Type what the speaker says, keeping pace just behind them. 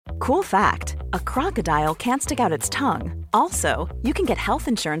Cool fact, a crocodile can't stick out its tongue. Also, you can get health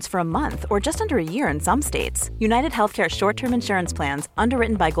insurance for a month or just under a year in some states. United Healthcare short-term insurance plans,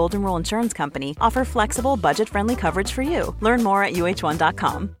 underwritten by Golden Rule Insurance Company, offer flexible, budget-friendly coverage for you. Learn more at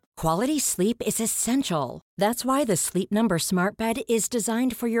uh1.com. Quality sleep is essential. That's why the Sleep Number Smart Bed is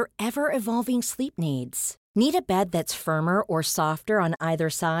designed for your ever-evolving sleep needs. Need a bed that's firmer or softer on either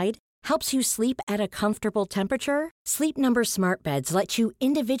side? Helps you sleep at a comfortable temperature? Sleep Number Smart Beds let you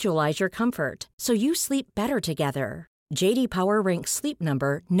individualize your comfort so you sleep better together. J.D. Power ranks Sleep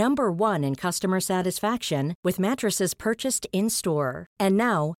Number number 1 in customer satisfaction with mattresses purchased in-store. And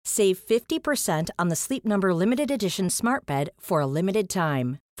now, save 50% on the Sleep Number Limited Edition Smart Bed for a limited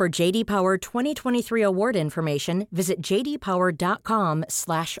time. For J.D. Power 2023 award information, visit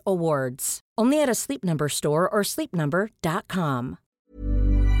jdpower.com/awards. Only at a Sleep Number store or sleepnumber.com.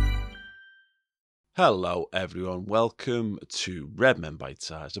 Hello everyone, welcome to Redmen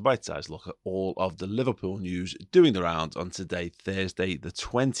Bitesize, a bite-sized look at all of the Liverpool news doing the rounds on today, Thursday the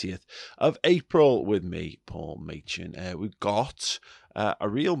 20th of April, with me, Paul Machin. We've got a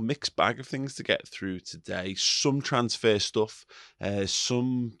real mixed bag of things to get through today. Some transfer stuff,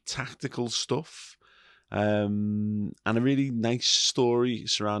 some tactical stuff, and a really nice story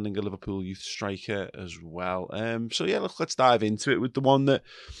surrounding a Liverpool youth striker as well. So yeah, let's dive into it with the one that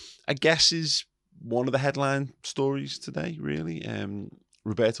I guess is one of the headline stories today, really.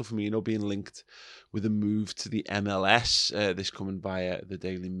 Roberto Firmino being linked with a move to the MLS, this coming via the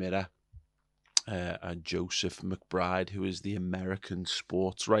Daily Mirror, and Joseph McBride, who is the American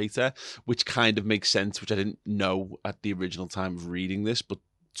sports writer, which kind of makes sense, which I didn't know at the original time of reading this, but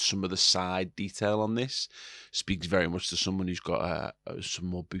some of the side detail on this speaks very much to someone who's got some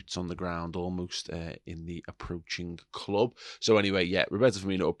more boots on the ground almost in the approaching club. So anyway, yeah, Roberto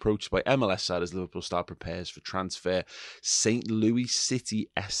Firmino approached by MLS side as Liverpool star prepares for transfer. St. Louis City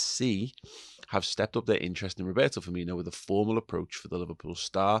SC have stepped up their interest in Roberto Firmino with a formal approach for the Liverpool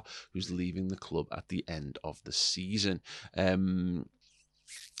star, who's leaving the club at the end of the season.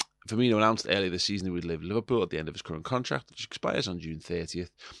 Firmino announced earlier this season he would leave Liverpool at the end of his current contract, which expires on June 30th.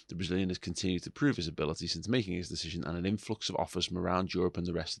 The Brazilian has continued to prove his ability since making his decision, and an influx of offers from around Europe and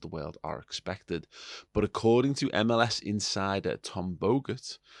the rest of the world are expected. But according to MLS insider Tom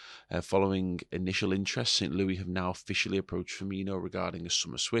Bogut, following initial interest, St. Louis have now officially approached Firmino regarding a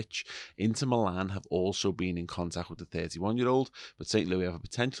summer switch. Inter Milan have also been in contact with the 31-year-old, but St. Louis have a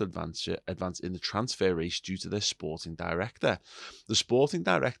potential advance in the transfer race due to their sporting director. The sporting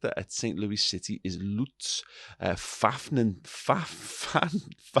director at St. Louis City is Lutz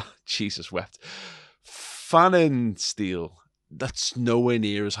Pfannenstiel. That's nowhere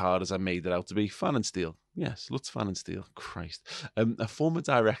near as hard as I made it out to be. Pfannenstiel. Yes, Lutz Pfannenstiel. Christ. A former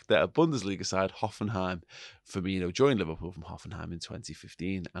director at Bundesliga side Hoffenheim. Firmino joined Liverpool from Hoffenheim in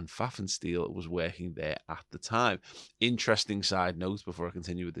 2015, and Pfannenstiel was working there at the time. Interesting side note before I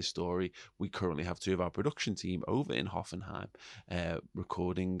continue with this story, we currently have two of our production team over in Hoffenheim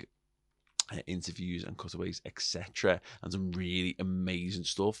recording interviews and cutaways, etc., and some really amazing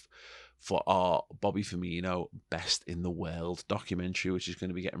stuff for our Bobby Firmino Best in the World documentary, which is going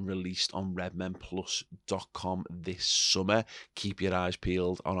to be getting released on redmenplus.com this summer. Keep your eyes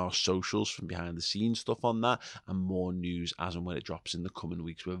peeled on our socials from behind the scenes stuff on that, and more news as and when it drops in the coming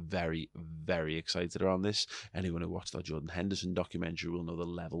weeks. We're very, very excited around this. Anyone who watched our Jordan Henderson documentary will know the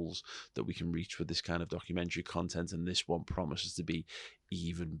levels that we can reach with this kind of documentary content, and this one promises to be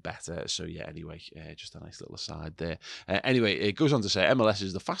even better. So yeah, anyway, just a nice little aside there. Anyway, it goes on to say MLS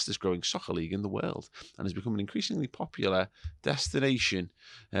is the fastest growing soccer league in the world and has become an increasingly popular destination.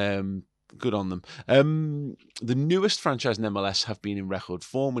 Good on them. The newest franchise in MLS have been in record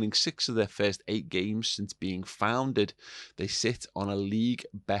form, winning 6 of their first 8 games since being founded. They sit on a league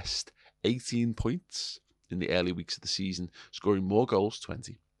best 18 points in the early weeks of the season, scoring more goals,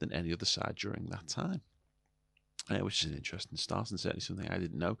 20, than any other side during that time. Which is an interesting start and certainly something I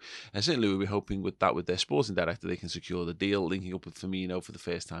didn't know. St. Louis we're hoping with their sporting director they can secure the deal, linking up with Firmino for the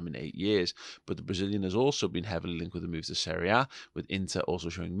first time in 8 years. But the Brazilian has also been heavily linked with a move to Serie A, with Inter also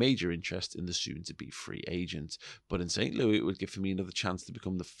showing major interest in the soon-to-be free agent. But in St. Louis, it would give Firmino the chance to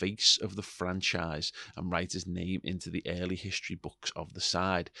become the face of the franchise and write his name into the early history books of the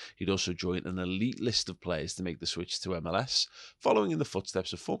side. He'd also join an elite list of players to make the switch to MLS, following in the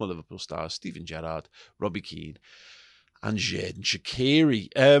footsteps of former Liverpool stars Steven Gerrard, Robbie Keane, and Xherdan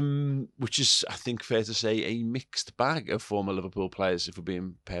Shaqiri, which is, I think, fair to say, a mixed bag of former Liverpool players, if we're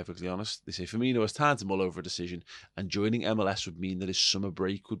being perfectly honest. They say Firmino has time to mull over a decision, and joining MLS would mean that his summer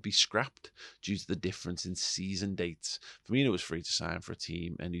break would be scrapped due to the difference in season dates. Firmino was free to sign for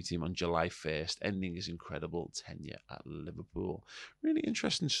a new team on July 1st, ending his incredible tenure at Liverpool. Really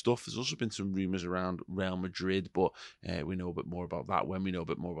interesting stuff. There's also been some rumours around Real Madrid, but we know a bit more about that. When we know a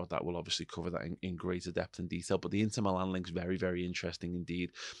bit more about that, we'll obviously cover that in greater depth and detail. But the Inter Milan link's very, very interesting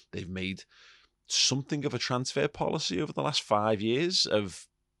indeed. They've made something of a transfer policy over the last 5 years of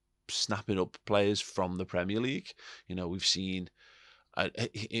snapping up players from the Premier League. You know, we've seen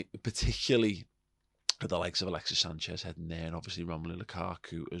particularly the likes of Alexis Sanchez heading there, and obviously Romelu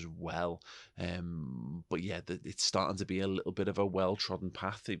Lukaku as well. But yeah, it's starting to be a little bit of a well-trodden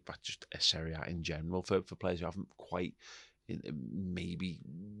path, but just a Serie A in general for players who haven't quite maybe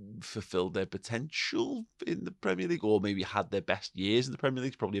fulfilled their potential in the Premier League, or maybe had their best years in the Premier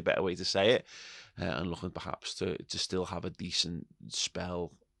League, is probably a better way to say it, and looking perhaps to still have a decent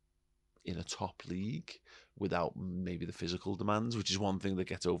spell in a top league without maybe the physical demands, which is one thing that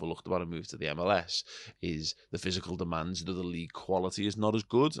gets overlooked about a move to the MLS, is the physical demands. The league quality is not as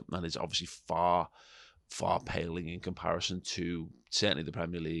good, and it's obviously far paling in comparison to certainly the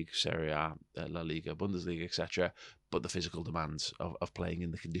Premier League, Serie A, La Liga, Bundesliga, etc. But the physical demands of playing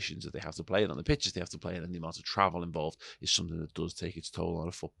in the conditions that they have to play in, on the pitches they have to play in, and the amount of travel involved is something that does take its toll on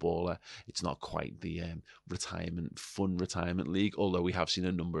a footballer. It's not quite the fun retirement league, although we have seen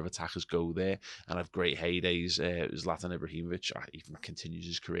a number of attackers go there and have great heydays. Zlatan Ibrahimovic even continues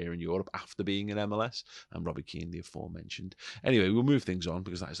his career in Europe after being in MLS, and Robbie Keane, the aforementioned. Anyway, we'll move things on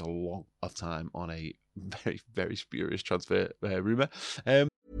because that is a lot of time on a very, very spurious transfer rumour.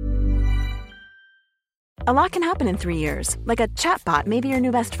 A lot can happen in 3 years, like a chatbot may be your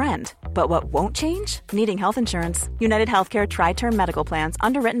new best friend. But what won't change? Needing health insurance. United Healthcare Tri-Term Medical Plans,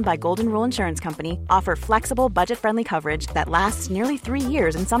 underwritten by Golden Rule Insurance Company, offer flexible, budget-friendly coverage that lasts nearly 3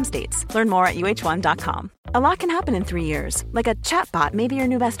 years in some states. Learn more at uh1.com. A lot can happen in 3 years, like a chatbot may be your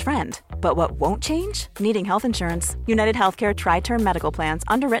new best friend. But what won't change? Needing health insurance. United Healthcare Tri-Term Medical Plans,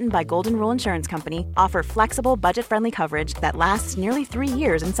 underwritten by Golden Rule Insurance Company, offer flexible, budget-friendly coverage that lasts nearly 3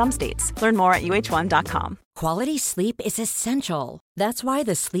 years in some states. Learn more at uh1.com. Quality sleep is essential. That's why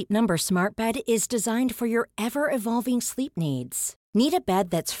the Sleep Number Smart Bed is designed for your ever-evolving sleep needs. Need a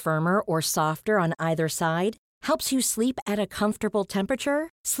bed that's firmer or softer on either side? Helps you sleep at a comfortable temperature?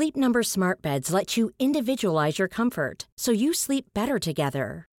 Sleep Number Smart Beds let you individualize your comfort, so you sleep better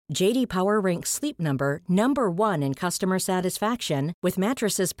together. J.D. Power ranks Sleep Number number 1 in customer satisfaction with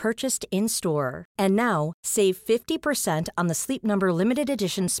mattresses purchased in-store. And now, save 50% on the Sleep Number Limited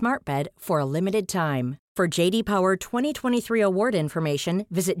Edition Smart Bed for a limited time. For J.D. Power 2023 award information,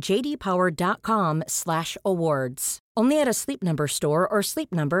 visit jdpower.com/awards. Only at a Sleep Number store or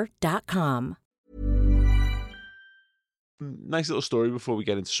sleepnumber.com. Nice little story before we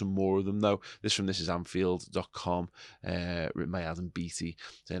get into some more of them, though. This is Anfield.com, written by Adam Beattie,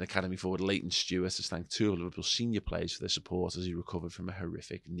 saying Academy forward Leighton Stewart has thanked 2 of Liverpool's senior players for their support as he recovered from a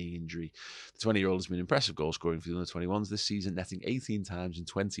horrific knee injury. The 20-year-old has been impressive goal scoring for the under-21s this season, netting 18 times in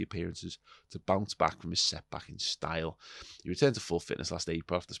 20 appearances to bounce back from his setback in style. He returned to full fitness last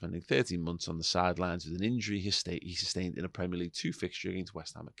April after spending 13 months on the sidelines with an injury he sustained in a Premier League 2 fixture against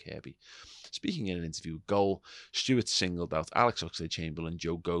West Ham at Kirkby. Speaking in an interview with Goal, Stewart singled out Alex Oxlade-Chamberlain and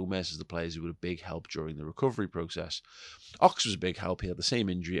Joe Gomez as the players who were a big help during the recovery process. Ox was a big help. He had the same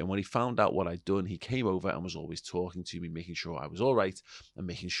injury, and when he found out what I'd done, he came over and was always talking to me, making sure I was all right and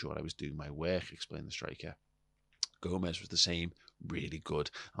making sure I was doing my work, explained the striker. Gomez was the same, really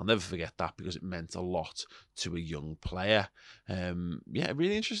good. I'll never forget that because it meant a lot to a young player.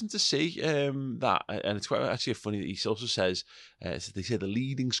 Really interesting to see that. And it's quite actually funny that he also says, they say the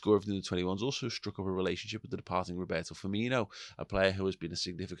leading scorer of the under-21s also struck up a relationship with the departing Roberto Firmino, a player who has been a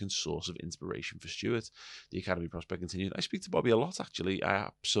significant source of inspiration for Stewart. The academy prospect continued, I speak to Bobby a lot, actually. I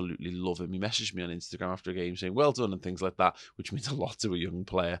absolutely love him. He messaged me on Instagram after a game saying, well done, and things like that, which means a lot to a young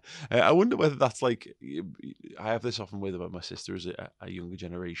player. I wonder whether that's like, I have this often with about my sister as a younger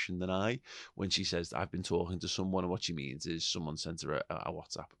generation than I, when she says I've been talking to someone, and what she means is someone sent her a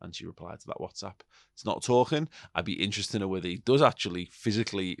WhatsApp and she replied to that WhatsApp. It's not talking. I'd be interested to know whether he does actually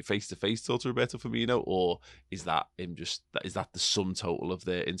physically face-to-face talk to Roberto Firmino, or is that him is that the sum total of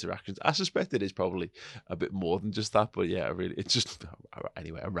their interactions? I suspect it is probably a bit more than just that, but yeah, really, it's just,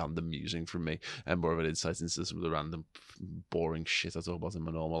 anyway, a random musing from me and more of an insight into some of the random boring shit I talk about in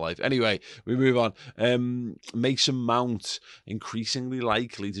my normal life. Anyway, we move on. Mason Mount increasingly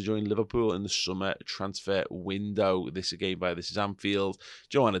likely to join Liverpool in the summer transfer window. This is Anfield.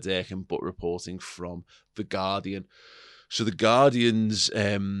 Joanna Durkin, but reporting from The Guardian. So the Guardian's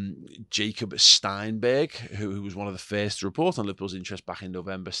Jacob Steinberg, who was one of the first to report on Liverpool's interest back in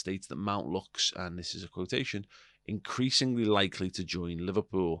November, states that Mount looks, and this is a quotation, increasingly likely to join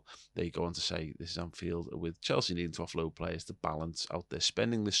Liverpool. They go on to say this is Anfield with Chelsea needing to offload players to balance out their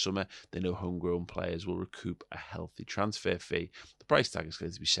spending this summer. They know homegrown players will recoup a healthy transfer fee. The price tag is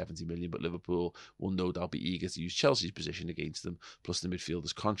going to be 70 million, but Liverpool will no doubt be eager to use Chelsea's position against them, plus the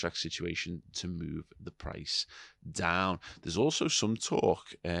midfielder's contract situation to move the price down. There's also some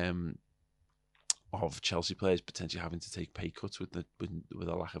talk of Chelsea players potentially having to take pay cuts with a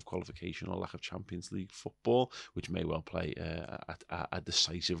lack of qualification or lack of Champions League football, which may well play a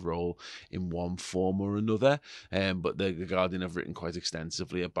decisive role in one form or another. But the Guardian have written quite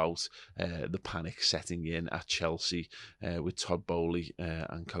extensively about the panic setting in at Chelsea with Todd Bowley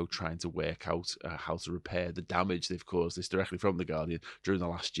and co trying to work out how to repair the damage they've caused. This directly from the Guardian during the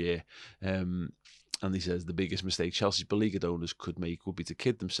last year. And he says the biggest mistake Chelsea's beleaguered owners could make would be to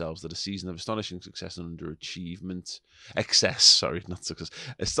kid themselves that a season of astonishing success and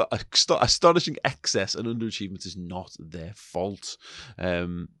astonishing excess and underachievement is not their fault.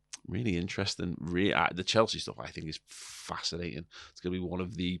 Really interesting. The Chelsea stuff I think is fascinating. It's going to be one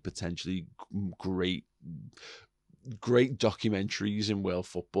of the potentially great documentaries in world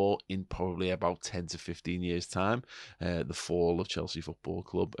football in probably about 10 to 15 years time. The fall of Chelsea Football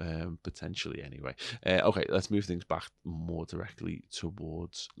Club, potentially anyway. Okay, let's move things back more directly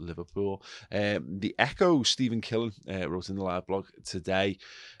towards Liverpool. The Echo, Stephen Killen, wrote in the live blog today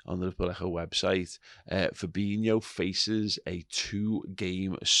on the Liverpool Echo website, Firmino faces a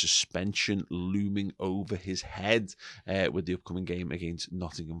 2-game suspension looming over his head with the upcoming game against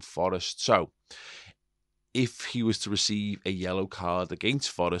Nottingham Forest. So, if he was to receive a yellow card against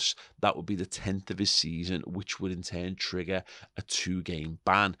Forest, that would be the 10th of his season, which would in turn trigger a 2-game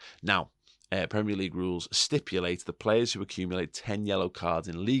ban. Now, Premier League rules stipulate that players who accumulate 10 yellow cards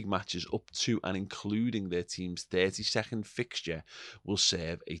in league matches up to and including their team's 32nd fixture will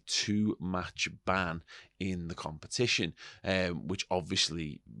serve a 2-match ban in the competition, which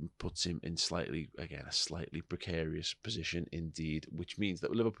obviously puts him in a slightly precarious position indeed, which means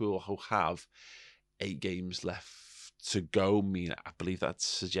that Liverpool will have 8 games left to go. I believe that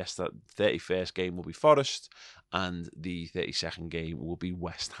suggests that 31st game will be Forest and the 32nd game will be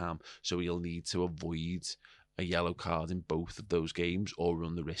West Ham. So he'll need to avoid a yellow card in both of those games or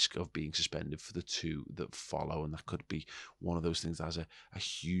run the risk of being suspended for the 2 that follow. And that could be one of those things that has a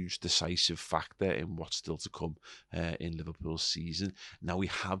huge decisive factor in what's still to come in Liverpool's season. Now, we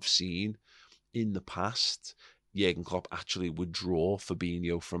have seen in the past Jurgen Klopp actually withdraw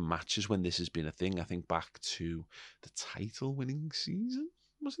Firmino from matches when this has been a thing. I think back to the title-winning season.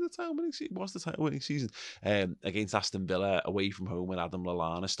 Was it the title-winning season? It was the title-winning season against Aston Villa away from home when Adam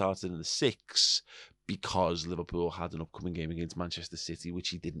Lallana started in the 6th because Liverpool had an upcoming game against Manchester City, which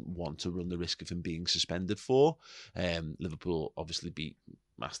he didn't want to run the risk of him being suspended for. Liverpool obviously beat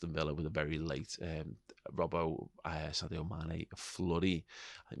Aston Villa with a very late Robbo, Sadio Mane flurry.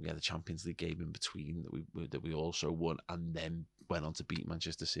 I think we had a Champions League game in between that we also won, and then went on to beat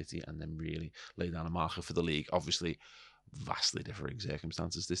Manchester City, and then really lay down a marker for the league. Obviously, vastly differing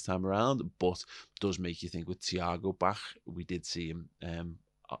circumstances this time around, but does make you think with Thiago back, we did see him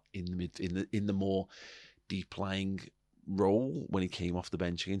in the more deep lying role when he came off the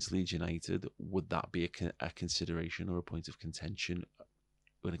bench against Leeds United. Would that be a consideration or a point of contention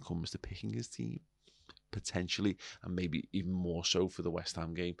when it comes to picking his team? Potentially, and maybe even more so for the West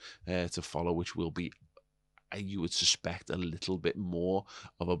Ham game to follow, which will be, you would suspect, a little bit more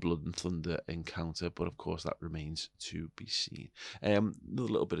of a blood and thunder encounter, but of course that remains to be seen. A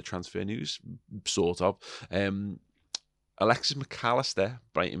little bit of transfer news, sort of. Alexis McAllister,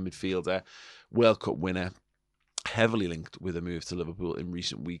 Brighton midfielder, World Cup winner, heavily linked with a move to Liverpool in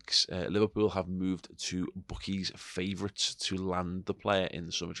recent weeks. Liverpool have moved to bookies' favourites to land the player in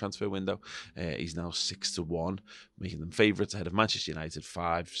the summer transfer window. He's now 6-1, making them favourites ahead of Manchester United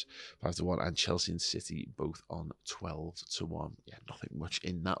 5-1, and Chelsea and City both on 12-1. Yeah, nothing much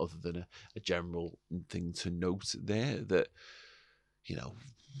in that other than a general thing to note there that, you know,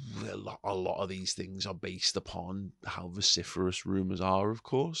 a lot of these things are based upon how vociferous rumours are, of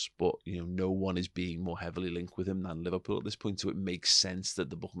course, but, you know, no one is being more heavily linked with him than Liverpool at this point, so it makes sense that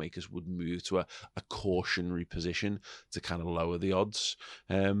the bookmakers would move to a cautionary position to kind of lower the odds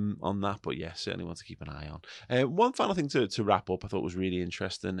on that. But yeah, certainly want to keep an eye on. One final thing to wrap up I thought was really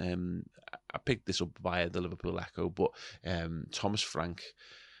interesting. I picked this up via the Liverpool Echo, but Thomas Frank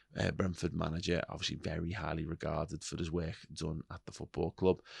Brentford manager, obviously very highly regarded for his work done at the football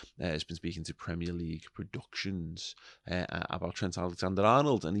club, has been speaking to Premier League Productions about Trent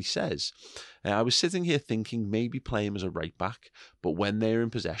Alexander-Arnold, and he says, I was sitting here thinking maybe play him as a right back, but when they're in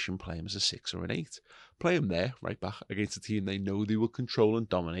possession, play him as a 6 or an 8. Play him there, right back, against a team they know they will control and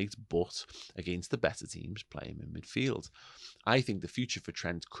dominate, but against the better teams, play him in midfield. I think the future for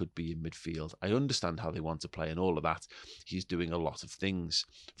Trent could be in midfield. I understand how they want to play and all of that. He's doing a lot of things.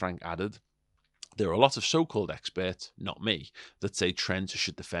 Frank added, there are a lot of so-called experts, not me, that say Trent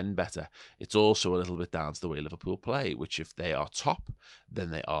should defend better. It's also a little bit down to the way Liverpool play, which if they are top,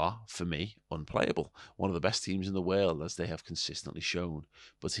 then they are, for me, unplayable. One of the best teams in the world, as they have consistently shown.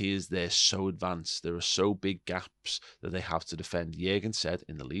 But they're so advanced. There are so big gaps that they have to defend. Jurgen said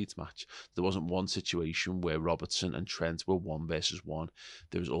in the Leeds match, there wasn't one situation where Robertson and Trent were 1 versus 1.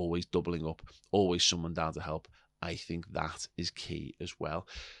 There was always doubling up, always someone down to help. I think that is key as well.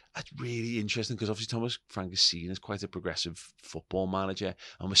 That's really interesting because obviously Thomas Frank is seen as quite a progressive football manager,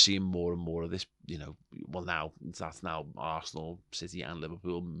 and we're seeing more and more of this. That's now Arsenal, City, and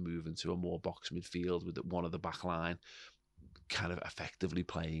Liverpool moving to a more box midfield with one of the back line kind of effectively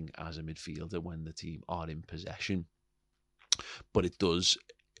playing as a midfielder when the team are in possession. But it does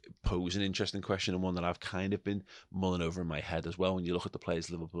pose an interesting question, and one that I've kind of been mulling over in my head as well. When you look at the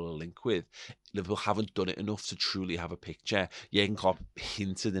players Liverpool are linked with, Liverpool haven't done it enough to truly have a picture. Jurgen Klopp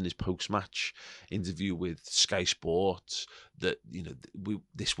hinted in his post-match interview with Sky Sports that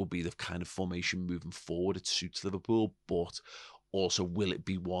this will be the kind of formation moving forward. It suits Liverpool, but also will it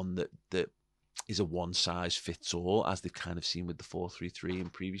be one that is a one-size-fits-all, as they've kind of seen with the 4-3-3 in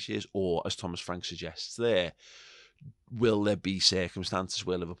previous years, or as Thomas Frank suggests there, will there be circumstances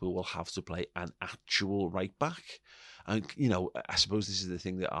where Liverpool will have to play an actual right back? And, I suppose this is the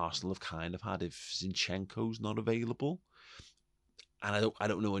thing that Arsenal have kind of had if Zinchenko's not available. And I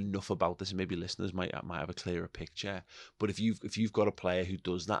don't know enough about this, and maybe listeners might have a clearer picture. But if you've got a player who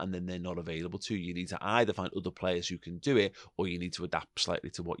does that and then they're not available to you, need to either find other players who can do it, or you need to adapt slightly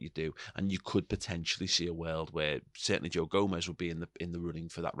to what you do. And you could potentially see a world where certainly Joe Gomez would be in the running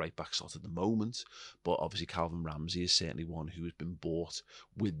for that right back slot at the moment. But obviously Calvin Ramsey is certainly one who has been bought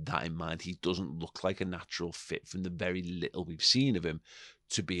with that in mind. He doesn't look like a natural fit from the very little we've seen of him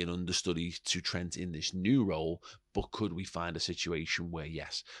to be an understudy to Trent in this new role. But could we find a situation where,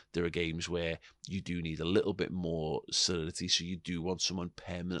 yes, there are games where you do need a little bit more solidity, so you do want someone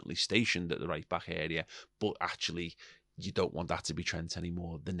permanently stationed at the right back area, but actually you don't want that to be Trent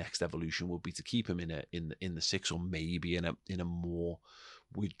anymore. The next evolution would be to keep him in the 6, or maybe in a more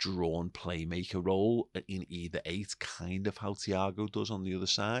withdrawn playmaker role in either 8, kind of how Thiago does on the other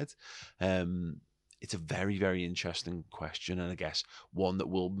side. It's a very, very interesting question, and I guess one that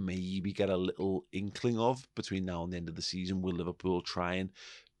we'll maybe get a little inkling of between now and the end of the season. Will Liverpool try and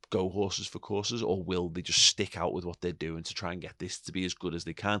go horses for courses, or will they just stick out with what they're doing to try and get this to be as good as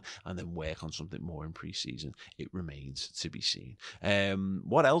they can and then work on something more in pre-season? It remains to be seen.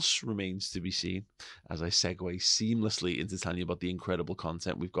 What else remains to be seen, as I segue seamlessly into telling you about the incredible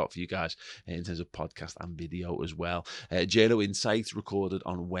content we've got for you guys in terms of podcast and video as well. JLO Insight recorded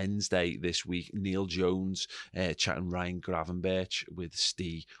on Wednesday this week. Neil Jones chatting Ryan Gravenberch with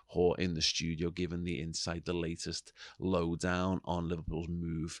Steve Hoare in the studio, giving the insight, the latest lowdown on Liverpool's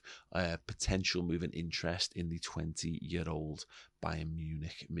potential move and interest in the 20-year-old Bayern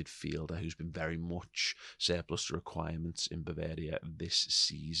Munich midfielder who's been very much surplus to requirements in Bavaria this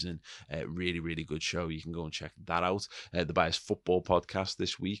season. Really, really good show. You can go and check that out. The Bias Football Podcast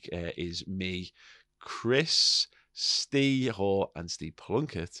this week is me, Chris, Steve Hoare and Steve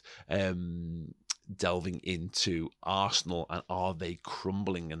Plunkett delving into Arsenal and are they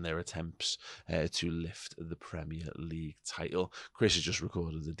crumbling in their attempts to lift the Premier League title. Chris has just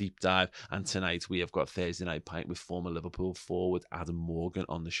recorded a deep dive, and tonight we have got Thursday Night Pint with former Liverpool forward Adam Morgan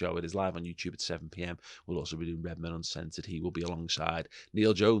on the show. It is live on YouTube at 7 p.m. We'll also be doing Redmen Uncensored. He will be alongside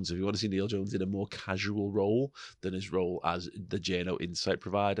Neil Jones. If you want to see Neil Jones in a more casual role than his role as the JNO Insight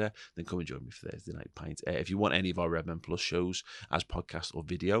provider, then come and join me for Thursday Night Pint. If you want any of our Redmen Plus shows as podcast or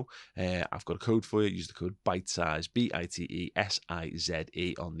video, I've got a code for you. Use the code Bitesize,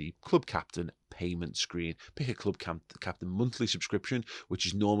 BITESIZE, on the Club Captain payment screen. Pick a Club Captain monthly subscription, which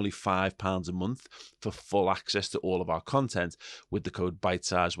is normally £5 a month for full access to all of our content. With the code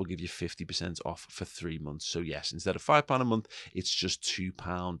Bitesize, we'll give you 50% off for 3 months. So yes, instead of £5 a month, it's just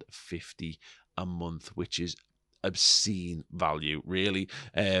 £2.50 a month, which is obscene value, really.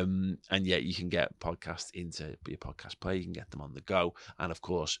 And yet you can get podcasts into your podcast player. You can get them on the go. And of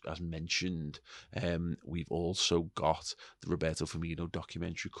course, as mentioned, we've also got the Roberto Firmino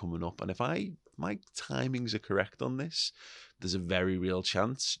documentary coming up. And if my timings are correct on this, there's a very real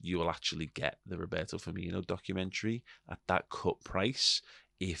chance you will actually get the Roberto Firmino documentary at that cut price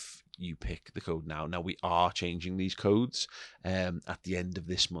if you pick the code now. Now, we are changing these codes at the end of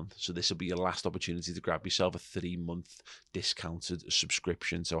this month. So this will be your last opportunity to grab yourself a 3-month discounted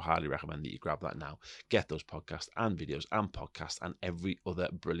subscription. So I highly recommend that you grab that now. Get those podcasts and videos and podcasts and every other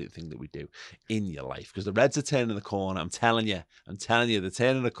brilliant thing that we do in your life. Because the Reds are turning the corner. I'm telling you, they're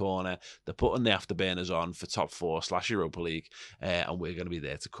turning the corner. They're putting the afterburners on for top 4 / Europa League. And we're going to be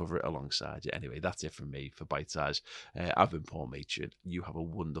there to cover it alongside you. Anyway, that's it from me for Bitesize. I've been Paul Machin. You have a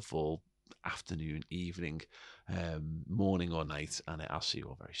wonderful afternoon, evening, morning or night, and I'll see you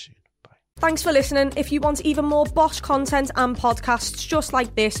all very soon. Bye. Thanks for listening. If you want even more Bosch content and podcasts just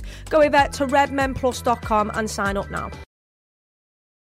like this, go over to redmenplus.com and sign up now.